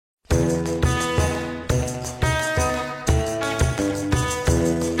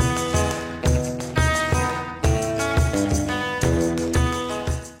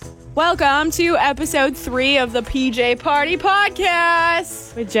Welcome to episode 3 of the PJ Party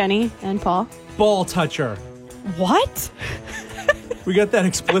Podcast with Jenny and Paul. Ball toucher. What? We got that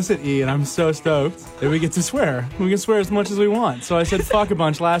explicit E, and I'm so stoked that we get to swear. We can swear as much as we want. So I said fuck a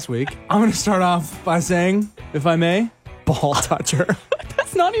bunch last week. I'm going to start off by saying, if I may, ball toucher.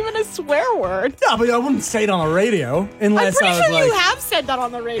 That's not even a swear word. Yeah, but I wouldn't say it on the radio unless I'm I was pretty sure like... you have said that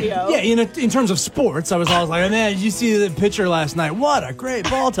on the radio. Yeah, in terms of sports, I was always like, man, did you see the pitcher last night? What a great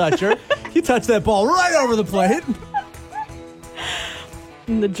ball toucher. He touched that ball right over the plate.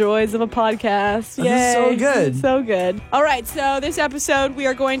 The joys of a podcast. Yay. This is so good. So good. All right, so this episode we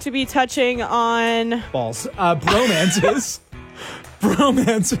are going to be touching on... Balls. Bromances.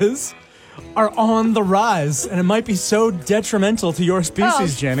 Bromances are on the rise, and it might be so detrimental to your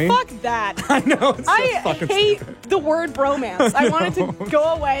species, Jenny. Fuck that. I know. It's so I fucking hate stupid. the word bromance. I want it to go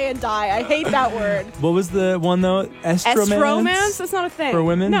away and die. I hate that word. What was the one, though? Estromance? Estromance? That's not a thing. For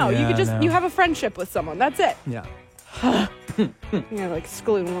women? No, Yeah, you could just, no. you have a friendship with someone. That's it. Yeah. Like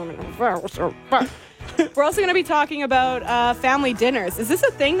excluding women. We're also going to be talking about family dinners. Is this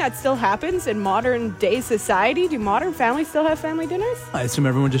a thing that still happens in modern day society? Do modern families still have family dinners? I assume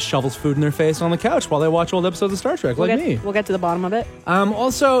everyone just shovels food in their face on the couch while they watch old episodes of Star Trek, me. We'll get to the bottom of it.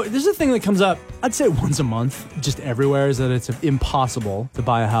 Also, there's a thing that comes up, I'd say once a month, just everywhere, is that it's impossible to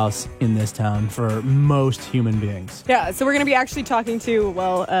buy a house in this town for most human beings. Yeah, so we're going to be actually talking to,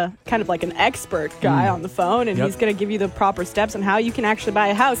 kind of like an expert guy on the phone, and he's going to give you the proper steps on how you can actually buy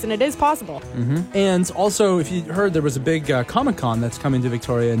a house, and it is possible. Mm-hmm. And also, if you heard, there was a big Comic-Con that's coming to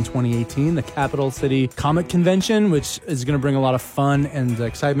Victoria in 2018, the Capital City Comic Convention, which is going to bring a lot of fun and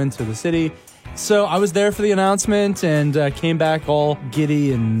excitement to the city. So I was there for the announcement and came back all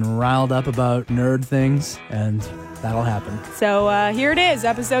giddy and riled up about nerd things, and that'll happen. So here it is,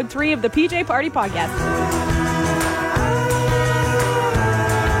 episode 3 of the PJ Party Podcast.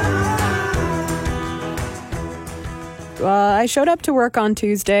 I showed up to work on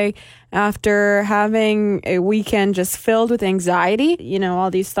Tuesday after having a weekend just filled with anxiety. You know, all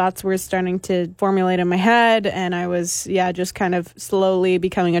these thoughts were starting to formulate in my head, and I was, just kind of slowly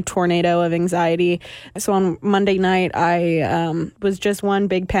becoming a tornado of anxiety. So on Monday night, I was just one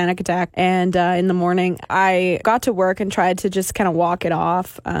big panic attack, and in the morning, I got to work and tried to just kind of walk it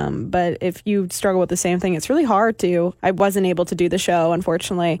off. But if you struggle with the same thing, it's really hard to. I wasn't able to do the show,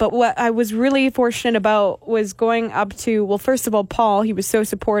 unfortunately. But what I was really fortunate about was going up to, well, first of all, Paul. He was so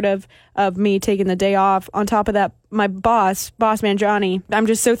supportive of me taking the day off. On top of that, my boss man Johnny, I'm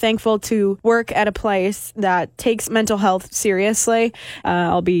just so thankful to work at a place that takes mental health seriously.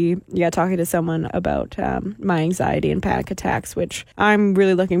 I'll be talking to someone about my anxiety and panic attacks, which I'm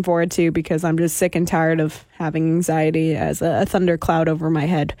really looking forward to because I'm just sick and tired of having anxiety as a thundercloud over my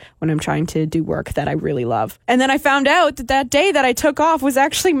head when I'm trying to do work that I really love. And then I found out that day that I took off was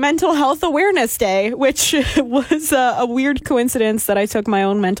actually Mental Health Awareness Day, which was a weird coincidence that I took my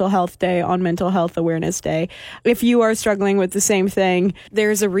own mental health day on Mental Health Awareness Day. If you are struggling with the same thing,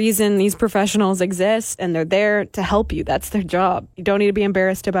 there's a reason these professionals exist, and they're there to help you. That's their job. You don't need to be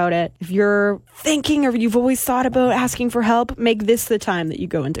embarrassed about it. If you're thinking or you've always thought about asking for help, make this the time that you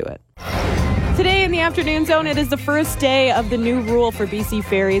go and do it. Today in the afternoon zone, it is the first day of the new rule for BC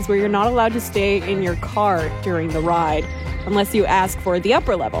ferries where you're not allowed to stay in your car during the ride unless you ask for the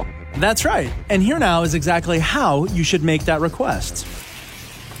upper level. That's right. And here now is exactly how you should make that request.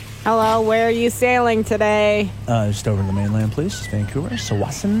 Hello, where are you sailing today? Just over the mainland, please. Just Vancouver,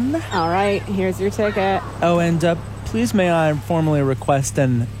 Tsawwassen. All right, here's your ticket. Oh, and please may I formally request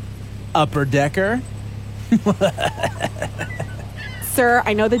an upper decker? Sir,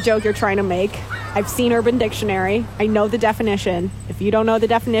 I know the joke you're trying to make. I've seen Urban Dictionary. I know the definition. If you don't know the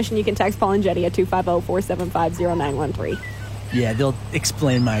definition, you can text Paul and Jetty at 250-475-0913. Yeah, they'll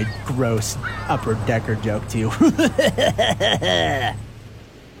explain my gross upper decker joke to you.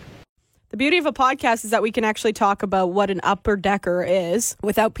 The beauty of a podcast is that we can actually talk about what an upper decker is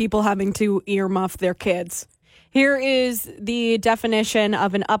without people having to earmuff their kids. Here is the definition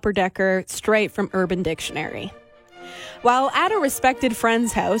of an upper decker straight from Urban Dictionary. While at a respected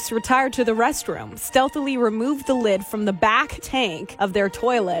friend's house, retire to the restroom, stealthily remove the lid from the back tank of their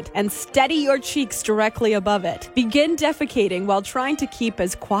toilet and steady your cheeks directly above it. Begin defecating while trying to keep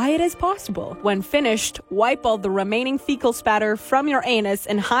as quiet as possible. When finished, wipe all the remaining fecal spatter from your anus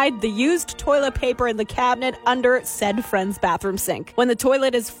and hide the used toilet paper in the cabinet under said friend's bathroom sink. When the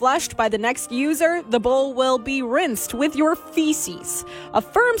toilet is flushed by the next user, the bowl will be rinsed with your feces. A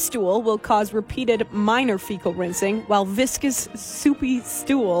firm stool will cause repeated minor fecal rinsing, while viscous, soupy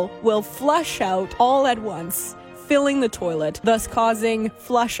stool will flush out all at once, filling the toilet, thus causing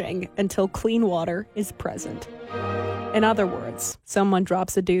flushing until clean water is present. In other words, someone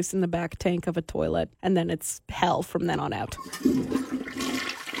drops a deuce in the back tank of a toilet, and then it's hell from then on out.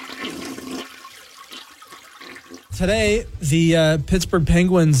 Today, the Pittsburgh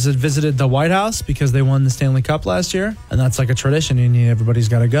Penguins had visited the White House because they won the Stanley Cup last year, and that's like a tradition, and everybody's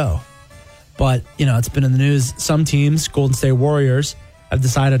got to go. But, it's been in the news. Some teams, Golden State Warriors, have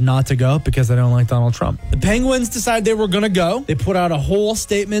decided not to go because they don't like Donald Trump. The Penguins decided they were going to go. They put out a whole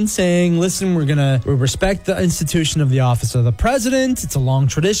statement saying, listen, we respect the institution of the office of the president. It's a long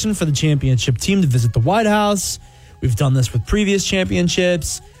tradition for the championship team to visit the White House. We've done this with previous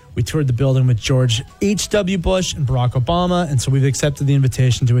championships. We toured the building with George H.W. Bush and Barack Obama, and so we've accepted the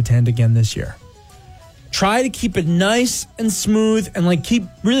invitation to attend again this year. Try to keep it nice and smooth and keep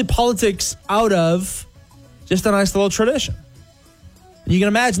really politics out of just a nice little tradition. And you can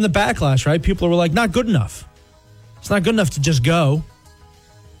imagine the backlash, right? People were like, not good enough. It's not good enough to just go.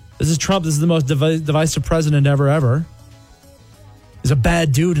 This is Trump. This is the most divisive president ever. He's a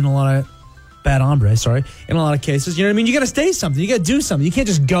bad dude in a lot of... Bad hombre, sorry. In a lot of cases. You know what I mean? You got to say something. You got to do something. You can't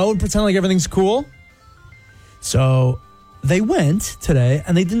just go and pretend like everything's cool. So they went today,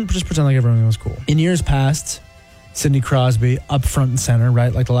 and they didn't just pretend like everything was cool. In years past, Sidney Crosby up front and center,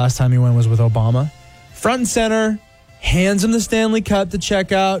 right? Like the last time he went was with Obama. Front and center, hands him the Stanley Cup to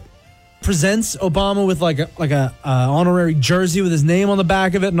check out, presents Obama with like a honorary jersey with his name on the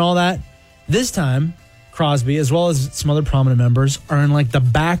back of it and all that. This time, Crosby, as well as some other prominent members, are in the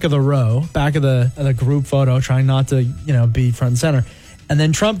back of the row, back of the group photo, trying not to, be front and center. And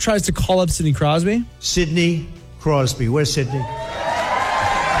then Trump tries to call up Sidney Crosby. Sidney Crosby. Where's Sidney?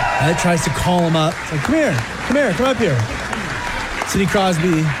 And tries to call him up. It's like, come up here. Sidney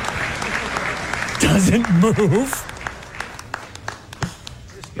Crosby doesn't move.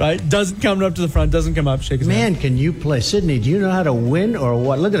 Right? Doesn't come up to the front, doesn't come up, shake his hand. Man, can you play? Sidney, do you know how to win or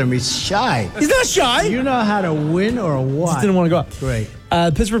what? Look at him, he's shy. He's not shy. Do you know how to win or what? Just didn't want to go up. Great.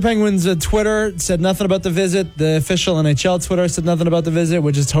 Pittsburgh Penguins Twitter said nothing about the visit. The official NHL Twitter said nothing about the visit,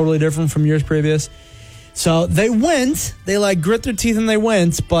 which is totally different from years previous. So they went. They grit their teeth and they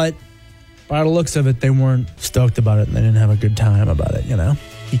went, but by the looks of it, they weren't stoked about it and they didn't have a good time about it,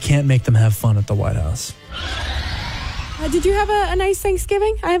 You can't make them have fun at the White House. Did you have a nice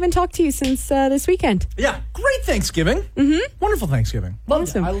Thanksgiving? I haven't talked to you since this weekend. Yeah, great Thanksgiving. Mm-hmm. Wonderful Thanksgiving.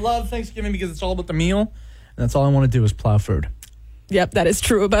 Awesome. I love Thanksgiving because it's all about the meal, and that's all I want to do is plow food. Yep, that is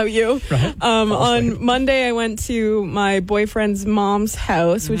true about you. Right. On Monday, I went to my boyfriend's mom's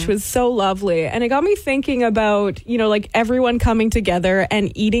house, which was so lovely. And it got me thinking about, everyone coming together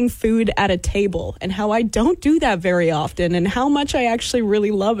and eating food at a table and how I don't do that very often and how much I actually really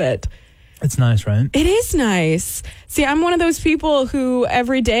love it. It's nice, right? It is nice. See, I'm one of those people who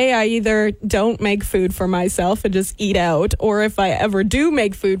every day I either don't make food for myself and just eat out, or if I ever do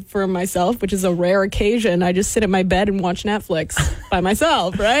make food for myself, which is a rare occasion, I just sit at my bed and watch Netflix by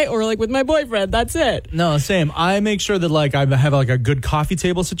myself, right? Or with my boyfriend. That's it. No, same. I make sure that I have a good coffee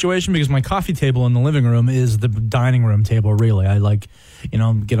table situation because my coffee table in the living room is the dining room table, really. I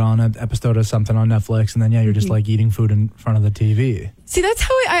get on an episode of something on Netflix and then, you're just eating food in front of the TV. See, that's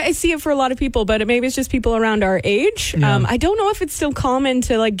how I see it for a lot of people, but maybe it's just people around our age. Yeah. I don't know if it's still common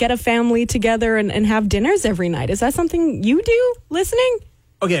to get a family together and have dinners every night. Is that something you do listening?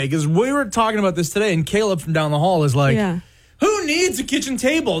 Okay, because we were talking about this today and Caleb from down the hall is like, who needs a kitchen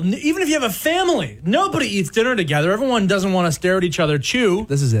table? Even if you have a family, nobody eats dinner together. Everyone doesn't want to stare at each other chew.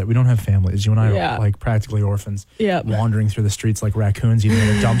 This is it. We don't have families. You and I are practically orphans, wandering through the streets like raccoons eating in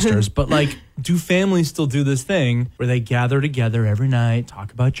the dumpsters. But do families still do this thing where they gather together every night,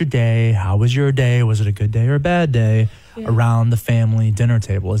 talk about your day? How was your day? Was it a good day or a bad day? Around the family dinner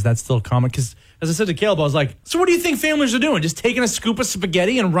table. Is that still common? Because as I said to Caleb, I was like, so what do you think families are doing? Just taking a scoop of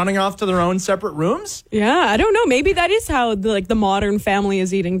spaghetti and running off to their own separate rooms? Yeah, I don't know. Maybe that is how the modern family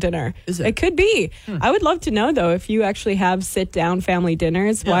is eating dinner. Is it? It could be. I would love to know, though, if you actually have sit-down family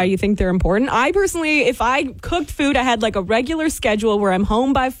dinners, why you think they're important. I personally, if I cooked food, I had a regular schedule where I'm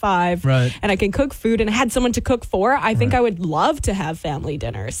home by 5 and I can cook food and I had someone to cook for, I think I would love to have family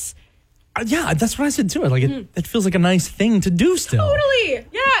dinners. Yeah, that's what I said too. It feels like a nice thing to do still. Totally.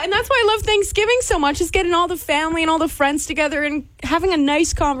 Yeah, and that's why I love Thanksgiving so much, is getting all the family and all the friends together and having a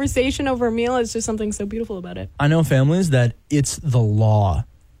nice conversation over a meal. Is just something so beautiful about it. I know families that it's the law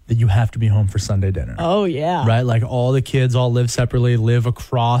that you have to be home for Sunday dinner. Oh, yeah. Right? All the kids all live separately, live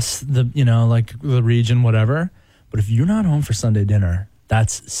across the, the region, whatever. But if you're not home for Sunday dinner,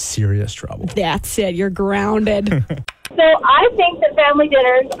 that's serious trouble. That's it. You're grounded. So I think that family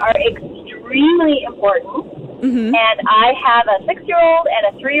dinners are extremely important. And I have a 6-year-old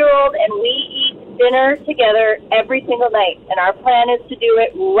and a 3-year-old, and we eat dinner together every single night, and our plan is to do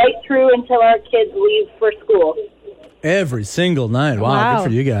it right through until our kids leave for school. Every single night. Wow, good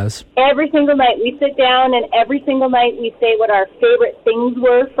for you guys. Every single night. We sit down, and every single night we say what our favorite things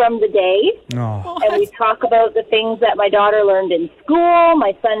were from the day. Oh. And we talk about the things that my daughter learned in school.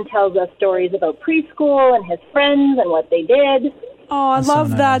 My son tells us stories about preschool and his friends and what they did. Oh, I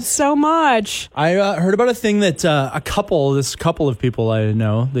love that so much. I heard about a thing that this couple of people I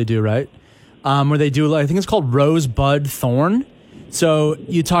know, they do, right? Where they do, I think it's called Rosebud Thorn. So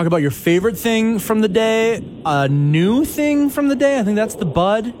you talk about your favorite thing from the day, a new thing from the day. I think that's the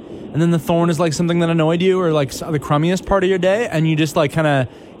bud. And then the thorn is like something that annoyed you or like the crummiest part of your day. And you just like kind of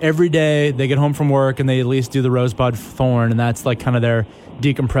every day they get home from work and they at least do the Rosebud Thorn. And that's like kind of their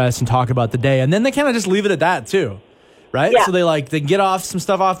decompress and talk about the day. And then they kind of just leave it at that too. Right? Yeah. So they get off some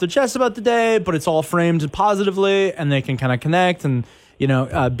stuff off their chest about the day, but it's all framed positively and they can kind of connect and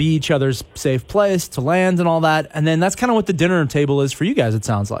be each other's safe place to land and all that. And then that's kind of what the dinner table is for you guys, it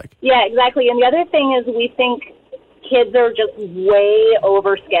sounds like. Yeah, exactly. And the other thing is we think kids are just way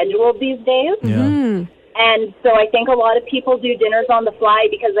over-scheduled these days. Yeah. Mm. And so I think a lot of people do dinners on the fly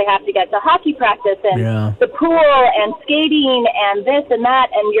because they have to get to hockey practice and the pool and skating and this and that.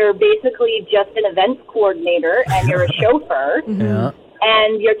 And you're basically just an events coordinator and you're a chauffeur. Yeah.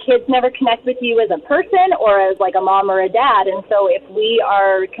 And your kids never connect with you as a person or as like a mom or a dad. And so if we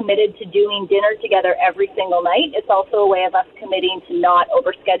are committed to doing dinner together every single night, it's also a way of us committing to not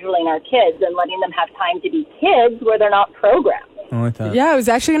overscheduling our kids and letting them have time to be kids where they're not programmed. I like that. Yeah, I was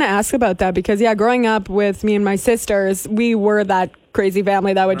actually going to ask about that because, growing up with me and my sisters, we were that crazy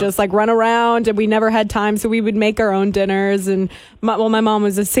family that would just like run around and we never had time. So we would make our own dinners. And my mom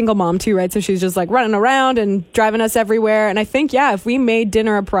was a single mom too, right? So she's just like running around and driving us everywhere. And I think, if we made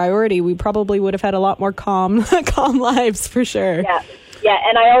dinner a priority, we probably would have had a lot more calm lives for sure. Yeah. Yeah.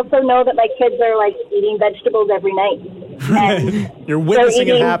 And I also know that my kids are like eating vegetables every night. And you're witnessing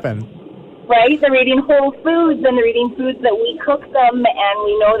it happen. Right? They're eating whole foods and they're eating foods that we cook them and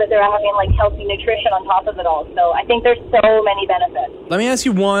we know that they're having like healthy nutrition on top of it all. So I think there's so many benefits. Let me ask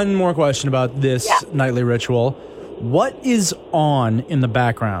you one more question about this nightly ritual. What is on in the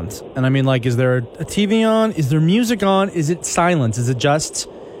background? And I mean, like, is there a TV on? Is there music on? Is it silence? Is it just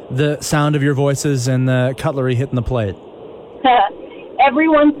the sound of your voices and the cutlery hitting the plate? Every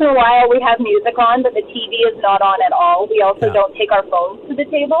once in a while we have music on, but the TV is not on at all. We also don't take our phones to the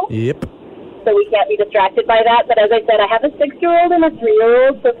table. Yep. So we can't be distracted by that. But as I said, I have a 6-year-old and a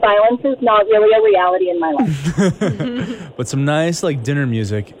 3-year-old, so silence is not really a reality in my life. But some nice, like, dinner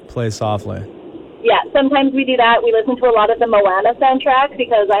music plays softly. Yeah, sometimes we do that. We listen to a lot of the Moana soundtrack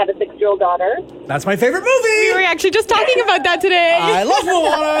because I have a 6-year-old daughter. That's my favorite movie! We were actually just talking about that today. I love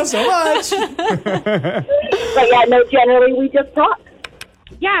Moana so much! But generally we just talk.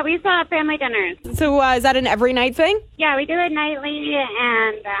 Yeah, we still have family dinners. So is that an every night thing? Yeah, we do it nightly,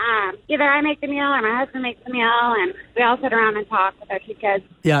 and either I make the meal or my husband makes the meal, and we all sit around and talk with our 2 kids.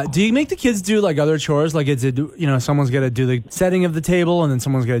 Yeah, do you make the kids do like other chores? Like, is it, someone's got to do the setting of the table, and then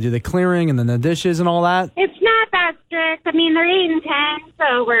someone's got to do the clearing, and then the dishes and all that? It's not that strict. I mean, they're 8 and 10,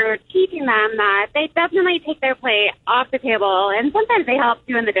 so we're teaching them that they definitely take their plate off the table, and sometimes they help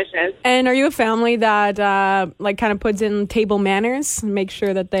doing the dishes. And are you a family that kind of puts in table manners, make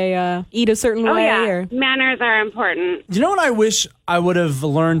sure that they eat a certain way? Yeah. Or? Manners are important. Do you know what I wish I would have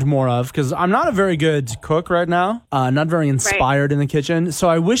learned more of? Because I'm not a very good cook right now, not very inspired in the kitchen. So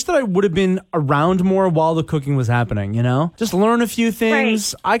I wish that I would have been around more while the cooking was happening, Just learn a few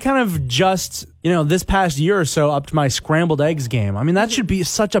things. Right. I kind of just, this past year or so upped my scrambled eggs game. I mean, that should be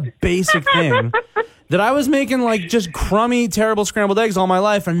such a basic thing. That I was making like just crummy, terrible scrambled eggs all my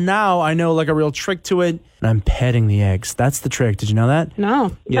life, and now I know like a real trick to it. And I'm petting the eggs. That's the trick. Did you know that?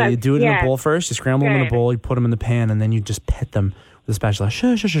 No. Yeah, you do it in a bowl first. You scramble them in a bowl. You put them in the pan, and then you just pet them with a spatula.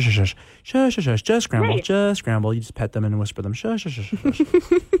 Shush, shush, shush, shush, shush, shush, shush. Just scramble, just scramble. You just pet them and whisper them. Shush, shush, shush, shush.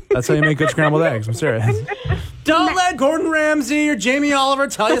 That's how you make good scrambled eggs. I'm serious. Don't let Gordon Ramsay or Jamie Oliver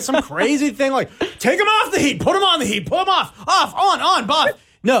tell you some crazy thing like, take them off the heat, put them on the heat, pull them off, on, Bob.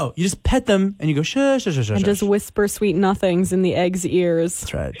 No, you just pet them and you go shush, shush, shush, and shush. just whisper sweet nothings in the egg's ears.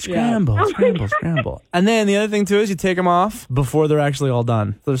 That's right. Scramble, scramble, scramble. And then the other thing too is you take them off before they're actually all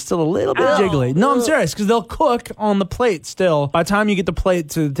done. They're still a little bit jiggly. No, I'm serious, because they'll cook on the plate still. By the time you get the plate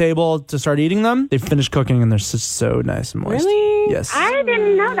to the table to start eating them, they've finished cooking and they're so nice and moist. Really? Yes. I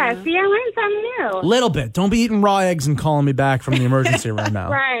didn't know that. See, I learned something new. Little bit. Don't be eating raw eggs and calling me back from the emergency room now.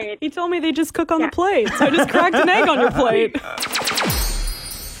 Right. He told me they just cook on the plate, so I just cracked an egg on your plate.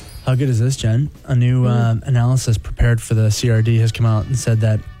 How good is this, Jen? A new analysis prepared for the CRD has come out and said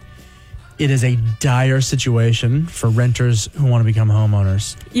that It is a dire situation for renters who want to become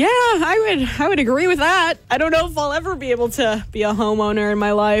homeowners. Yeah, I would agree with that. I don't know if I'll ever be able to be a homeowner in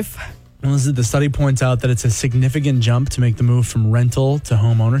my life. Well, the study points out that it's a significant jump to make the move from rental to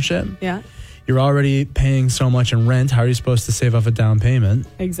home ownership. Yeah. You're already paying so much in rent. How are you supposed to save up a down payment?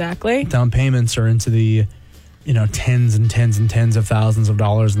 Exactly. Down payments are into the, tens and tens and tens of thousands of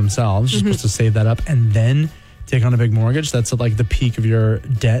dollars themselves. You're supposed to save that up and then take on a big mortgage. That's at like the peak of your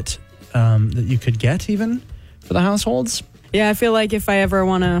debt that you could get even for the households. Yeah, I feel like if I ever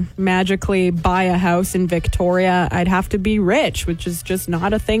want to magically buy a house in Victoria, I'd have to be rich, which is just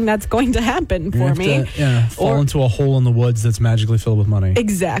not a thing that's going to happen for me. Fall into a hole in the woods that's magically filled with money.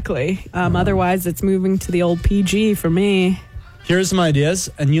 Exactly. Otherwise, it's moving to the old PG for me. Here's some ideas,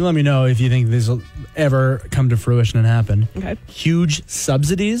 and you let me know if you think these will ever come to fruition and happen. Okay. Huge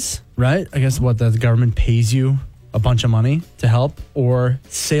subsidies, right? I guess what the government pays you a bunch of money to help, or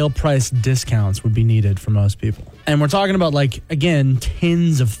sale price discounts would be needed for most people. And we're talking about, like, again,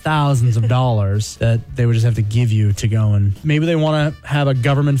 tens of thousands of dollars that they would just have to give you to go, and maybe they want to have a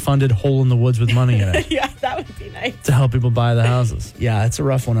government-funded hole in the woods with money in it. Yeah, that would be nice. To help people buy the houses. Yeah, it's a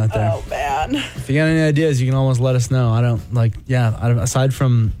rough one out there. Oh, man. If you got any ideas, you can always let us know. I don't, aside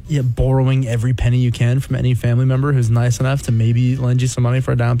from borrowing every penny you can from any family member who's nice enough to maybe lend you some money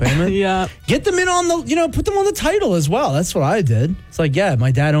for a down payment. Yeah. Get them in on the, put them on the title as well. That's what I did. It's like,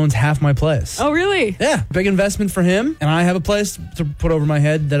 my dad owns half my place. Oh, really? Yeah. Big investment for him. And I have a place to put over my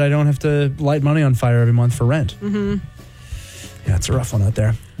head that I don't have to light money on fire every month for rent. Mm-hmm. Yeah, it's a rough one out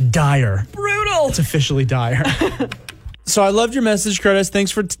there. Dire. Brutal. It's officially dire. So I loved your message, Curtis.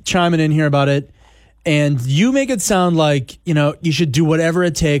 Thanks for chiming in here about it. And you make it sound like, you should do whatever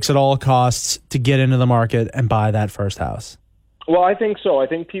it takes at all costs to get into the market and buy that first house. Well, I think so. I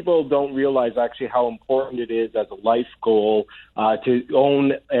think people don't realize actually how important it is as a life goal to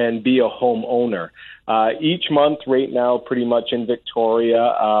own and be a homeowner. Each month right now, pretty much in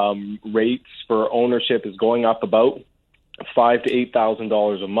Victoria, rates for ownership is going up about $5,000 to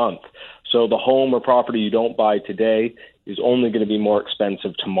 $8,000 a month. So the home or property you don't buy today is only going to be more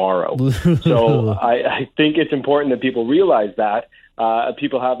expensive tomorrow. So I think it's important that people realize that.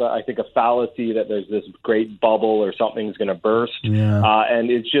 People have, a fallacy that there's this great bubble or something's going to burst,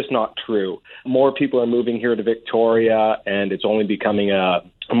 and it's just not true. More people are moving here to Victoria, and it's only becoming a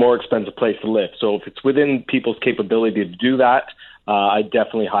more expensive place to live. So if it's within people's capability to do that, I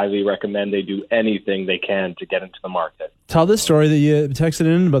definitely highly recommend they do anything they can to get into the market. Tell this story that you texted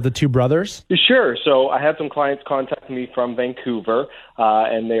in about the two brothers. Sure. So I had some clients contact me from Vancouver,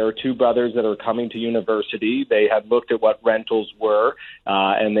 and they are two brothers that are coming to university. They had looked at what rentals were,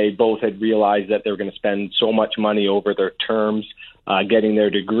 and they both had realized that they were going to spend so much money over their terms getting their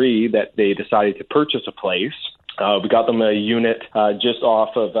degree that they decided to purchase a place. We got them a unit just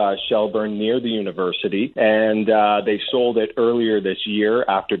off of Shelburne near the university, and they sold it earlier this year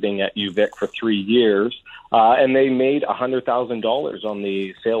after being at UVic for 3 years, and they made $100,000 on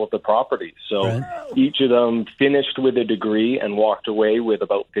the sale of the property. So each of them finished with a degree and walked away with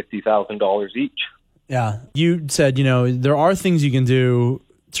about $50,000 each. Yeah. You said, there are things you can do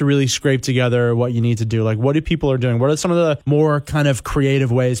to really scrape together what you need to do? Like, what do people are doing? What are some of the more kind of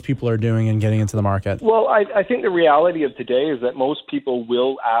creative ways people are doing in getting into the market? Well, I think the reality of today is that most people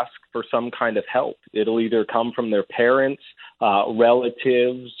will ask for some kind of help. It'll either come from their parents,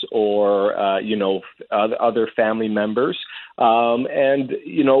 relatives, or, other family members. And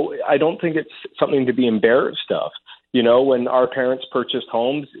I don't think it's something to be embarrassed of. When our parents purchased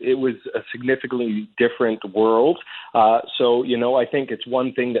homes, it was a significantly different world. So, I think it's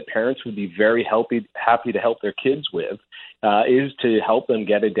one thing that parents would be very happy to help their kids with, is to help them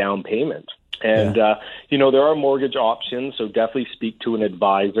get a down payment. And, there are mortgage options, so definitely speak to an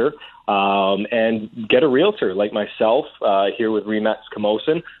advisor and get a realtor like myself here with RE/MAX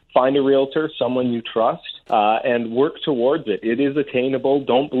Camosun. Find a realtor, someone you trust, and work towards it. It is attainable.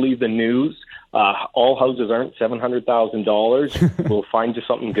 Don't believe the news. All houses aren't $700,000. We'll find you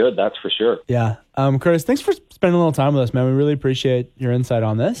something good, that's for sure. Yeah. Curtis, thanks for spending a little time with us, man. We really appreciate your insight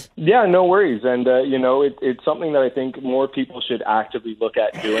on this. Yeah, no worries. And, it's something that I think more people should actively look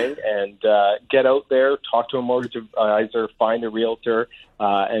at doing, and get out there, talk to a mortgage advisor, find a realtor,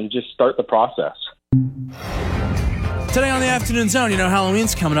 and just start the process. Today on the Afternoon Zone,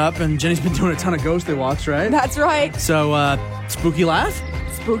 Halloween's coming up, and Jenny's been doing a ton of ghostly walks, right? That's right. So, spooky laugh?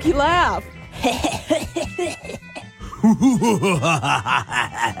 Spooky laugh. But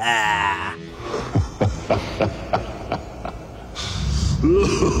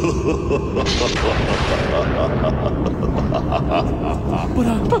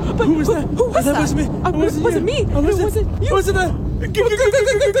who was that? Who was that? Was me. Was it me? Was it you? Was it Ghost!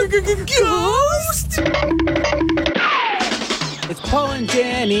 It's Paul and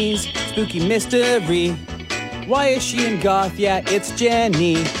Jenny's spooky mystery. Why is she in goth? Yeah, it's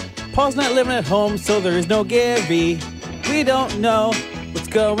Jenny. Paul's not living at home, so there is no Gary. We don't know what's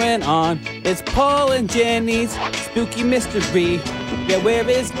going on. It's Paul and Jenny's spooky mystery. Yeah, where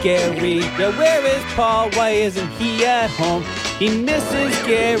is Gary? Yeah, where is Paul? Why isn't he at home? He misses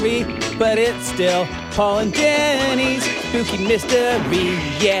Gary, but it's still Paul and Jenny's spooky mystery.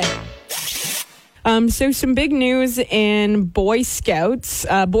 Yeah. So some big news in Boy Scouts.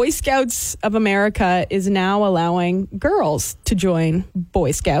 Boy Scouts of America is now allowing girls to join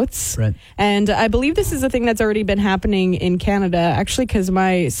Boy Scouts. Right. And I believe this is a thing that's already been happening in Canada, actually, because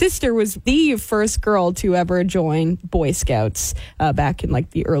my sister was the first girl to ever join Boy Scouts back in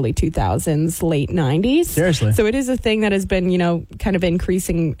like the early 2000s, late 90s. Seriously. So it is a thing that has been, kind of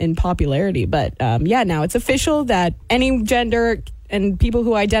increasing in popularity. But now it's official that any gender and people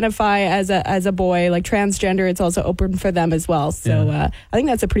who identify as a boy, like transgender, it's also open for them as well. So I think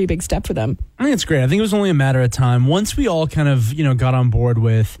that's a pretty big step for them. I think it's great. I think it was only a matter of time. Once we all kind of, got on board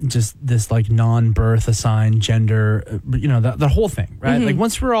with just this like non-birth assigned gender, the whole thing, right? Mm-hmm. Like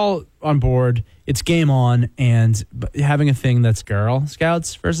once we're all on board, it's game on, and having a thing that's Girl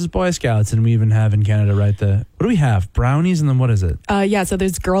Scouts versus Boy Scouts, and we even have in Canada, right, what do we have? Brownies, and then what is it? So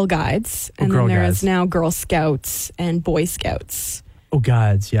there's Girl Guides, and Girl then there Guides. is now Girl Scouts and Boy Scouts. Oh,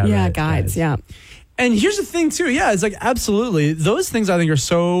 guides, yeah. Yeah, right, guides, yeah. And here's the thing, too. Yeah, it's like absolutely. Those things I think are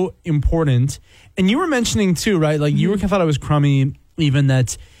so important. And you were mentioning, too, right? Like you thought it was crummy, even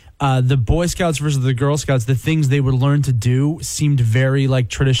that the Boy Scouts versus the Girl Scouts, the things they would learn to do seemed very like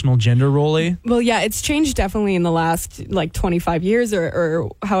traditional gender role-y. Well, yeah, it's changed definitely in the last like 25 years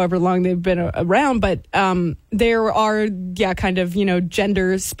or however long they've been around. But there are, kind of,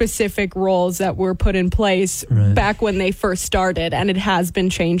 gender specific roles that were put in place back when they first started. And it has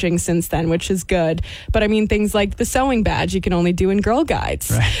been changing since then, which is good. But I mean, things like the sewing badge, you can only do in Girl Guides.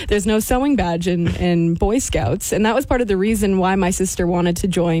 Right. There's no sewing badge in Boy Scouts. And that was part of the reason why my sister wanted to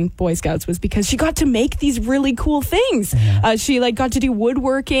join Boy Scouts, was because she got to make these really cool things. Yeah. She got to do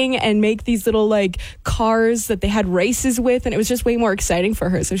woodworking and make these little like cars that they had races with, and it was just way more exciting for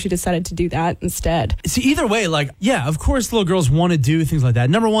her. So she decided to do that instead. See, either way, of course, little girls want to do things like that.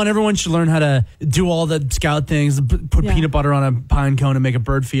 Number one, everyone should learn how to do all the scout things, put peanut butter on a pine cone and make a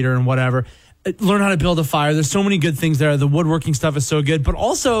bird feeder and whatever. Learn how to build a fire. There's so many good things there. The woodworking stuff is so good, but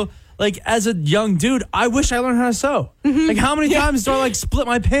also, like, as a young dude, I wish I learned how to sew. Mm-hmm. Like, how many times do I, split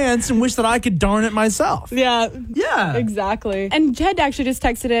my pants and wish that I could darn it myself? Yeah. Yeah. Exactly. And Jed actually just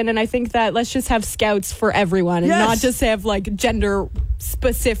texted in, and I think that let's just have scouts for everyone and not just have,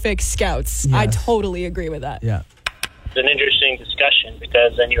 gender-specific scouts. Yes. I totally agree with that. Yeah. It's an interesting discussion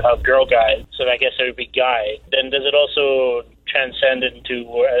because then you have Girl Guides, so I guess it would be guy. Then does it also transcend into,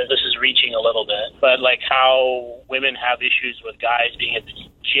 this is reaching a little bit, but how women have issues with guys being at the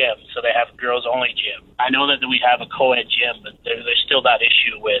gym, so they have girls only gym. I know that we have a co-ed gym, but there's still that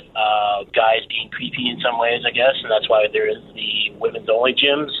issue with guys being creepy in some ways, I guess, and that's why there is the women's only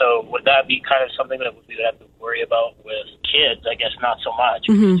gym. So would that be kind of something that we would have to worry about with kids? I guess not so much.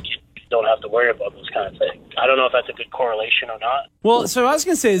 Mm-hmm. Because kids don't have to worry about those kind of things. I don't know if that's a good correlation or not. Well, so what I was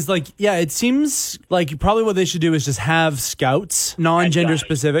going to say is, it seems like probably what they should do is just have scouts, non-gender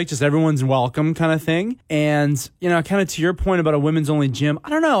specific, just everyone's welcome kind of thing. And, kind of to your point about a women's only gym, I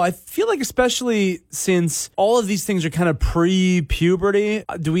don't know. I feel like especially since all of these things are kind of pre-puberty,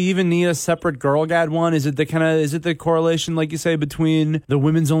 do we even need a separate Girl Guide one? Is it the correlation, like you say, between the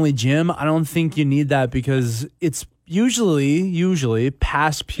women's only gym? I don't think you need that because it's usually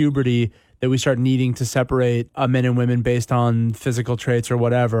past puberty that we start needing to separate men and women based on physical traits or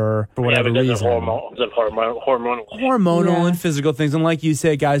whatever, for whatever reason. Hormonal and physical things. And like you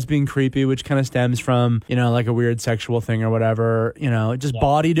say, guys being creepy, which kind of stems from, like a weird sexual thing or whatever, just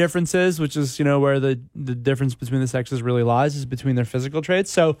body differences, which is, where the difference between the sexes really lies, is between their physical traits.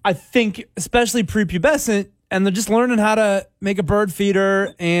 So I think, especially prepubescent, and they're just learning how to make a bird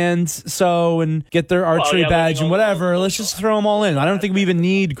feeder and sew and get their archery badge and whatever. Let's just throw them all in. I don't think we even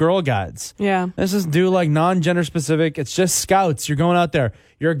need Girl Guides. Yeah. Let's just do non-gender specific. It's just scouts. You're going out there.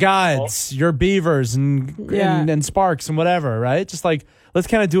 You're guides. You're beavers and sparks and whatever, right? Just let's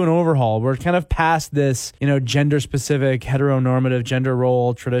kind of do an overhaul. We're kind of past this, gender specific, heteronormative gender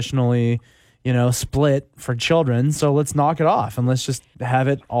role traditionally. split for children. So let's knock it off and let's just have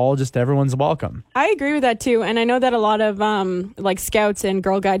it all just everyone's welcome. I agree with that too. And I know that a lot of like scouts and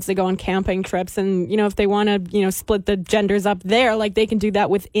Girl Guides, they go on camping trips, and if they want to split the genders up there, like they can do that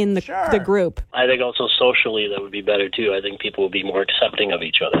within the group. I think also socially that would be better too. I think people would be more accepting of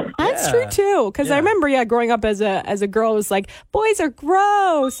each other. That's true too, because I remember growing up as a girl, it was like boys are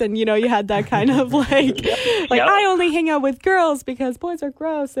gross, and you had that kind of like I only hang out with girls because boys are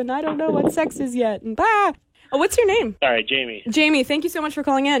gross and I don't know what sex is yet, and blah. Oh, what's your name? All right, Jamie. Jamie, thank you so much for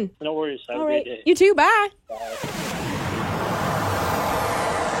calling in. No worries. Have All a right. great day. You too. Bye.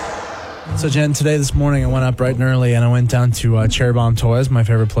 So, Jen, this morning I went up bright and early and I went down to Cherry Bomb Toys, my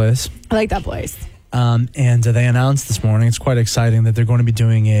favorite place. I like that place. And they announced this morning, it's quite exciting, that they're going to be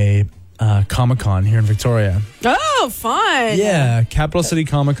doing a Comic-Con here in Victoria. Oh, fun. Yeah, Capital City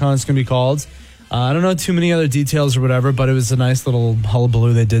Comic-Con is going to be called. I don't know too many other details or whatever, but it was a nice little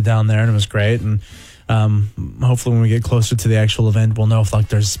hullabaloo they did down there, and it was great. And hopefully when we get closer to the actual event, we'll know if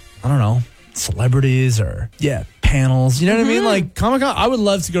there's, I don't know, celebrities or panels. You know what I mean? Like Comic-Con, I would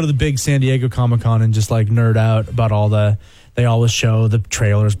love to go to the big San Diego Comic-Con and just like nerd out about they always show the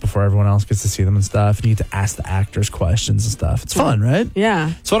trailers before everyone else gets to see them and stuff. And you get to ask the actors questions and stuff. It's fun, right?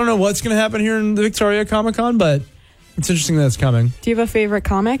 Yeah. So I don't know what's going to happen here in the Victoria Comic-Con, but it's interesting that it's coming. Do you have a favorite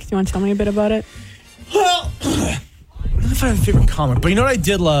comic? Do you want to tell me a bit about it? Well, I don't know if I have a favorite comic, but you know what I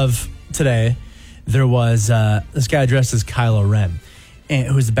did love today? There was this guy dressed as Kylo Ren,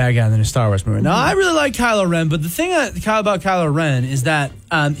 who's the bad guy in the new Star Wars movie. Now, I really like Kylo Ren, but the thing about Kylo Ren is that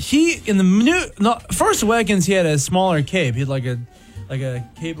he, in the Force Awakens, he had a smaller cape. He had like a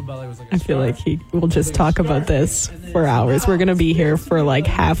cape about I feel like he will just talk about this for hours. We're going to be here for like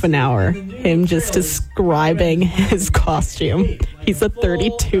half an hour. Him just describing his costume. He's a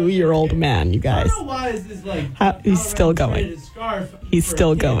 32-year-old man, you guys. I don't know why he's still going. He's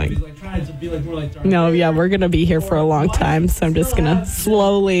still going. No, we're going to be here for a long time, so I'm just going to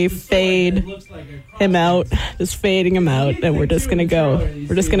slowly fade him out, just fading him out, and we're just going to go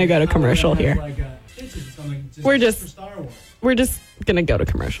to commercial here. We're just going to go to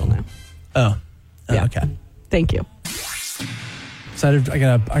commercial now. Oh, yeah. Okay. Thank you. Excited. I'm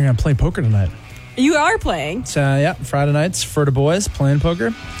gonna play poker tonight. You are playing? So, Friday nights for the boys playing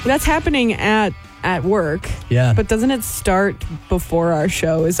poker. That's happening at work. Yeah. But doesn't it start before our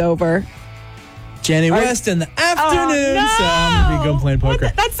show is over? Jenny West in the afternoon. No! So I'm going to be playing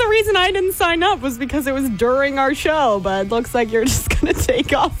poker. That's the reason I didn't sign up, was because it was during our show. But it looks like you're just going to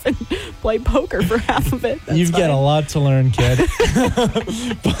take off and play poker for half of it. You've got a lot to learn, kid.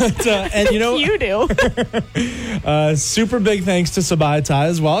 But and you do. Super big thanks to Sabai Thai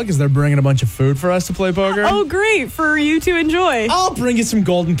as well, because they're bringing a bunch of food for us to play poker. Oh, great. For you to enjoy. I'll bring you some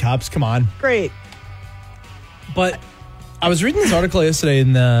golden cups. Come on. Great. But I was reading this article yesterday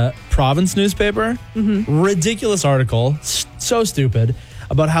in the Province newspaper. Ridiculous article, so stupid,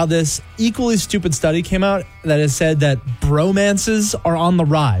 about how this equally stupid study came out that has said that bromances are on the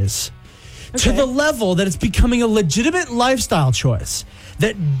rise to the level that it's becoming a legitimate lifestyle choice,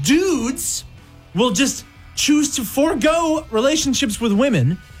 that dudes will just choose to forego relationships with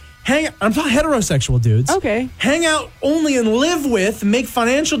women. I'm talking heterosexual dudes. Okay. Hang out only and live with, make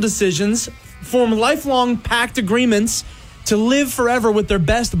financial decisions, form lifelong pact agreements to live forever with their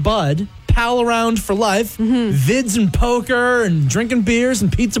best bud, pal around for life, vids and poker and drinking beers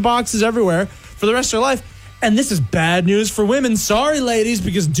and pizza boxes everywhere for the rest of their life. And this is bad news for women. Sorry, ladies,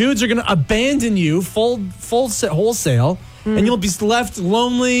 because dudes are going to abandon you wholesale, and you'll be left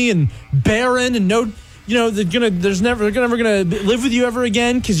lonely and barren and they're never gonna live with you ever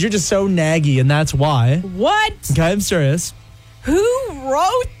again because you're just so naggy, and that's why. What? Okay, I'm serious. Who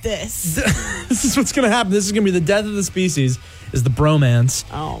wrote this? This is what's going to happen. This is going to be the death of the species, is the bromance.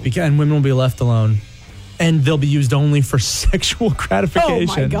 Oh. And women will be left alone. And they'll be used only for sexual gratification.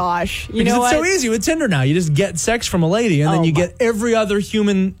 Oh, my gosh. It's so easy with Tinder now. You just get sex from a lady, and then you get every other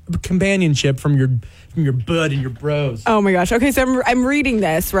human companionship from your bud and your bros. Oh, my gosh. Okay, so I'm reading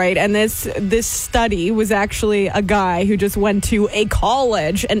this, right? And this study was actually a guy who just went to a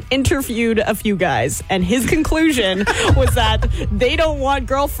college and interviewed a few guys. And his conclusion was that they don't want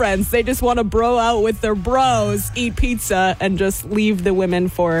girlfriends. They just want to bro out with their bros, eat pizza, and just leave the women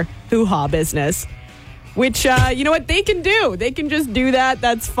for hoo-ha business. Which, you know what, they can do. They can just do that.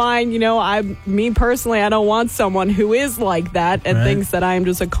 That's fine. Me personally, I don't want someone who is like that and thinks that I'm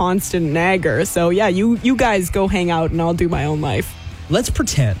just a constant nagger. So, yeah, you guys go hang out and I'll do my own life. Let's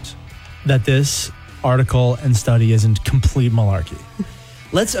pretend that this article and study isn't complete malarkey.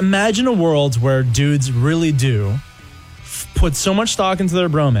 Let's imagine a world where dudes really do put so much stock into their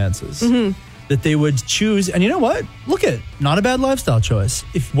bromances that they would choose. And you know what? Look at it. Not a bad lifestyle choice.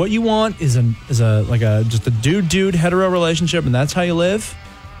 If what you want is just a dude hetero relationship, and that's how you live,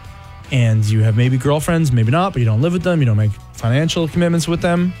 and you have maybe girlfriends, maybe not, but you don't live with them, you don't make financial commitments with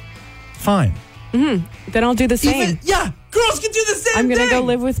them, fine. Then I'll do the same. Girls can do the same thing. I'm going to go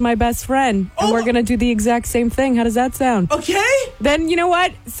live with my best friend, and we're going to do the exact same thing. How does that sound? Okay. Then, you know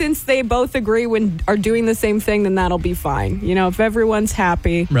what? Since they both agree are doing the same thing, then that'll be fine. You know, if everyone's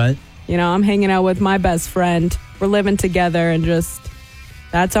happy. Right. You know, I'm hanging out with my best friend. We're living together, and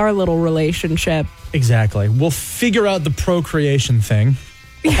that's our little relationship. Exactly. We'll figure out the procreation thing.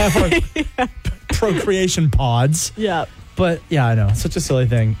 We'll have our procreation pods. Yeah. But yeah, I know. It's such a silly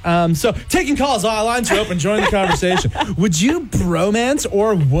thing. So taking calls, all lines are open. Join the conversation. Would you bromance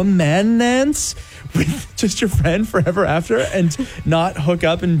or womanance with just your friend forever after and not hook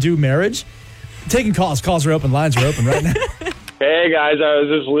up and do marriage? Taking calls. Calls are open. Lines are open right now. Hey guys, I was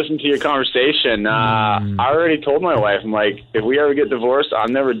just listening to your conversation. I already told my wife, I'm like, if we ever get divorced,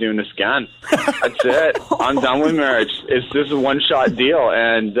 I'm never doing this again. That's it. I'm done with marriage. This is a one-shot deal.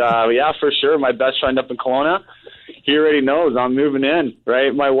 And yeah, for sure, my best friend up in Kelowna, he already knows I'm moving in,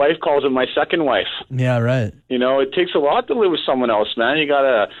 right? My wife calls him my second wife. Yeah, right. You know, it takes a lot to live with someone else, man. You got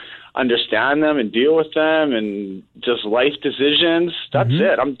to understand them and deal with them and just life decisions. That's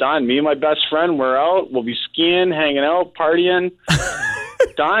it. I'm done. Me and my best friend, we're out. We'll be skiing, hanging out, partying.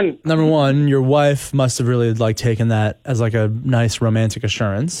 Done. Number one, your wife must have really taken that as a nice romantic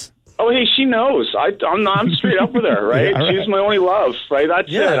assurance. Oh, hey, she knows. I'm straight up with her, right? Yeah, right. She's my only love, right?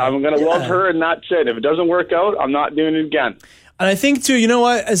 That's it. I'm going to love her, and that's it. If it doesn't work out, I'm not doing it again. And I think, too, you know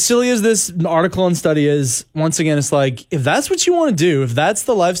what? As silly as this article and study is, once again, it's if that's what you want to do, if that's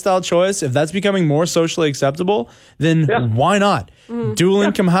the lifestyle choice, if that's becoming more socially acceptable, then why not? Dual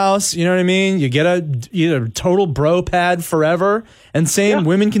income house, you know what I mean? You get a total bro pad forever. And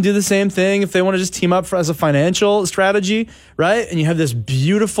women can do the same thing if they want to just team up as a financial strategy, right? And you have this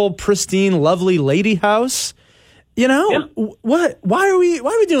beautiful, pristine, lovely lady house. You know, what? Why are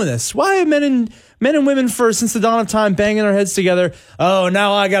we doing this? Why have men and women since the dawn of time banging their heads together? Oh,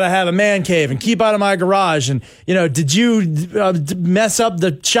 now I got to have a man cave and keep out of my garage. And, you know, did you mess up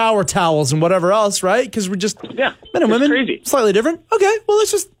the shower towels and whatever else, right? Because we're just men and women, crazy. Slightly different. Okay, well,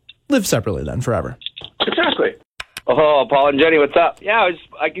 let's just live separately then forever. Exactly. Oh, Paul and Jenny, what's up? Yeah,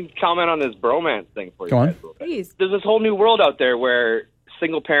 I can comment on this bromance thing for you. Go on. Guys a little bit. Please. There's this whole new world out there where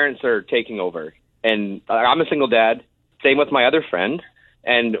single parents are taking over. And I'm a single dad, same with my other friend,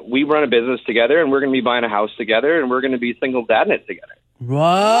 and we run a business together, and we're going to be buying a house together, and we're going to be single dadness together. Wow,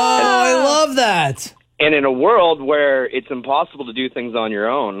 I love that. And in a world where it's impossible to do things on your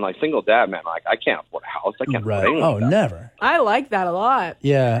own, like single dad, man, I can't afford a house. I can't afford anything. Oh, never. I like that a lot.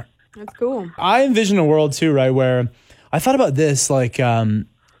 Yeah. That's cool. I envision a world, too, right, where I thought about this,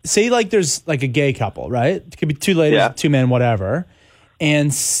 say there's a gay couple, right? It could be two ladies, two men, whatever.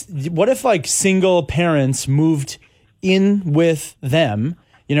 And what if single parents moved in with them?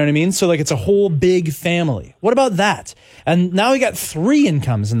 You know what I mean? So it's a whole big family. What about that? And now we got 3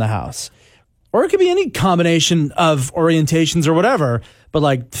 incomes in the house. Or it could be any combination of orientations or whatever.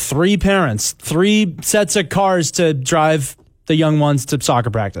 But 3 parents, 3 sets of cars to drive the young ones to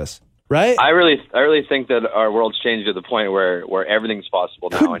soccer practice. Right? I really think that our world's changed to the point where everything's possible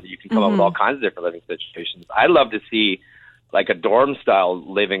now, and you can come up with all kinds of different living situations. I'd love to see a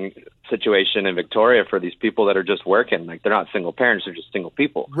dorm-style living situation in Victoria for these people that are just working. They're not single parents; they're just single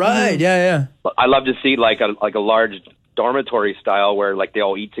people. Right? Yeah. But I love to see a large dormitory style where they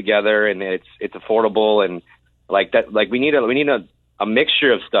all eat together and it's affordable and that. We need a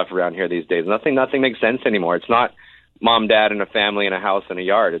mixture of stuff around here these days. Nothing makes sense anymore. It's not mom, dad, and a family and a house and a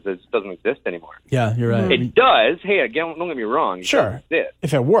yard. It just doesn't exist anymore. Yeah, you're right. It does. Hey, again, don't get me wrong. Sure.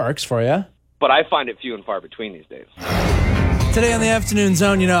 If it works for you. But I find it few and far between these days. Today on the Afternoon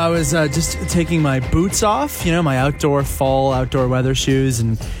Zone, I was just taking my boots off, my outdoor weather shoes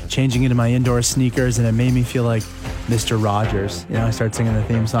and changing into my indoor sneakers, and it made me feel like Mr. Rogers. I started singing the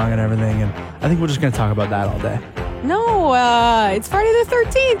theme song and everything, and I think we're just going to talk about that all day. No, it's Friday the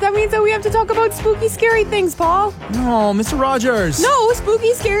 13th. That means that we have to talk about spooky, scary things, Paul. No, Mr. Rogers. No,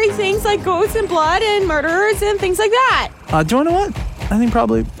 spooky, scary things like ghosts and blood and murderers and things like that. Do you know what? I think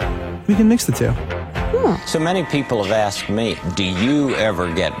probably we can mix the two. So many people have asked me, do you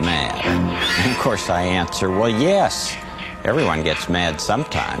ever get mad? And of course I answer, well, yes. Everyone gets mad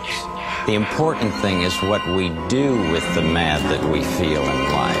sometimes. The important thing is what we do with the mad that we feel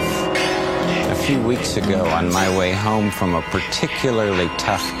in life. A few weeks ago, on my way home from a particularly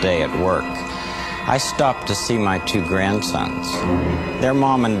tough day at work, I stopped to see my 2 grandsons. Their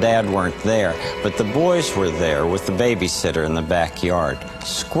mom and dad weren't there, but the boys were there with the babysitter in the backyard,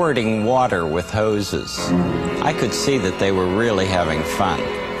 squirting water with hoses. I could see that they were really having fun,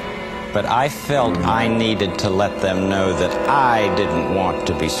 but I felt I needed to let them know that I didn't want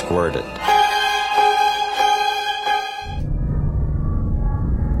to be squirted.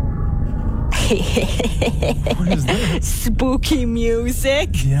 What is that? Spooky music.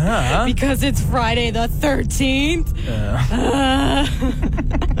 Yeah. Because it's Friday the 13th.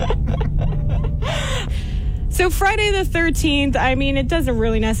 So Friday the 13th, I mean, it doesn't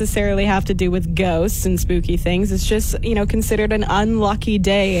really necessarily have to do with ghosts and spooky things. It's just, considered an unlucky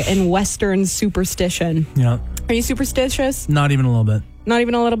day in Western superstition. Yeah. Are you superstitious? Not even a little bit. Not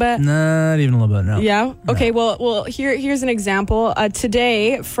even a little bit? Not even a little bit, no. Yeah? Okay, No. well, here's an example.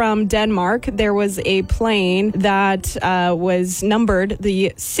 Today, from Denmark, there was a plane that was numbered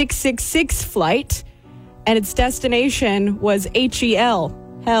the 666 flight, and its destination was HEL,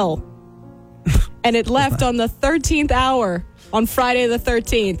 hell. And it left on the 13th hour on Friday the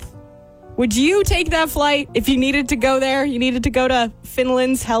 13th. Would you take that flight if you needed to go there? You needed to go to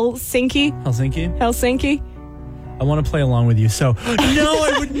Finland's Helsinki? I want to play along with you. So, no,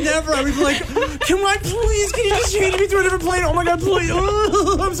 I would never. I would be like, can you just change me to a different plane? Oh my God, please.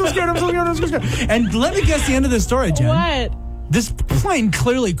 I'm so scared. And let me guess the end of this story, Jen. What? This plane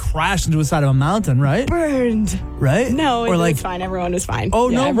clearly crashed into the side of a mountain, right? Burned. Right? No, it was fine. Everyone was fine. Oh,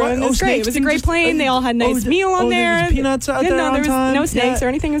 yeah, no, everyone what? was great. It was a great plane. They all had nice meal on there. There was peanuts out there no, on there was time. no snakes or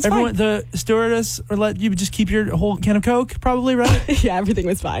anything. It was fine. The stewardess would let you just keep your whole can of Coke, probably, right? Yeah, everything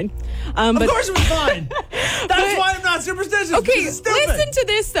was fine. Of course it was fine. That's why I'm not superstitious. Okay, listen to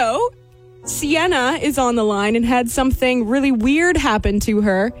this, though. Sienna is on the line and had something really weird happen to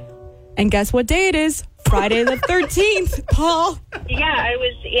her. And guess what day it is? Friday the 13th, Paul. Yeah, I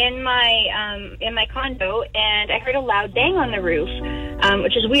was in my condo, and I heard a loud bang on the roof,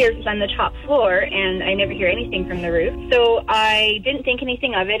 which is weird because I'm the top floor, and I never hear anything from the roof. So I didn't think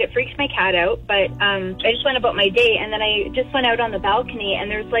anything of it. It freaks my cat out, but I just went about my day, and then I just went out on the balcony, and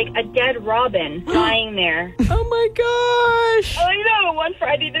there's like a dead robin lying there. Oh my gosh! I know, on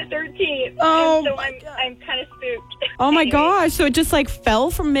Friday the 13th. Oh, and so I'm kind of spooked. Oh my gosh! So it just like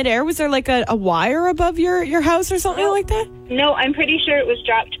fell from midair. Was there like a wire above your house or something like that? No, I'm pretty sure it was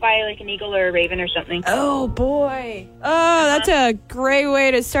dropped by like an eagle or a raven or something. Oh boy! Oh, that's a great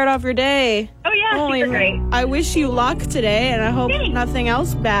way to start off your day. Oh yeah, super great. I wish you luck today, and I hope nothing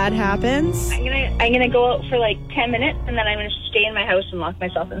else bad happens. I'm gonna go out for like 10 minutes, and then I'm gonna stay in my house and lock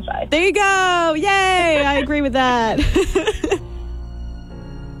myself inside. There you go! Yay! I agree with that.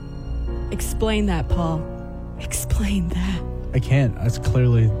 Explain that, Paul. Explain that. I can't. That's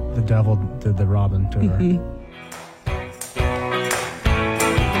clearly the devil did the robin to her.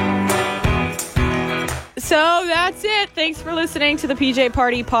 So that's it. Thanks for listening to the PJ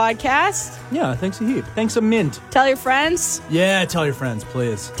Party Podcast. Yeah, thanks a heap. Thanks a mint. Tell your friends. Yeah, tell your friends,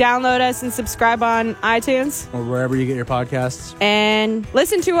 please. Download us and subscribe on iTunes. Or wherever you get your podcasts. And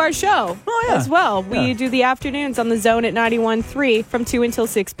listen to our show as well. We do the afternoons on the Zone at 91.3 from 2 until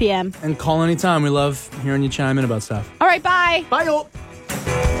 6 p.m. And call anytime. We love hearing you chime in about stuff. All right, bye. Bye, y'all.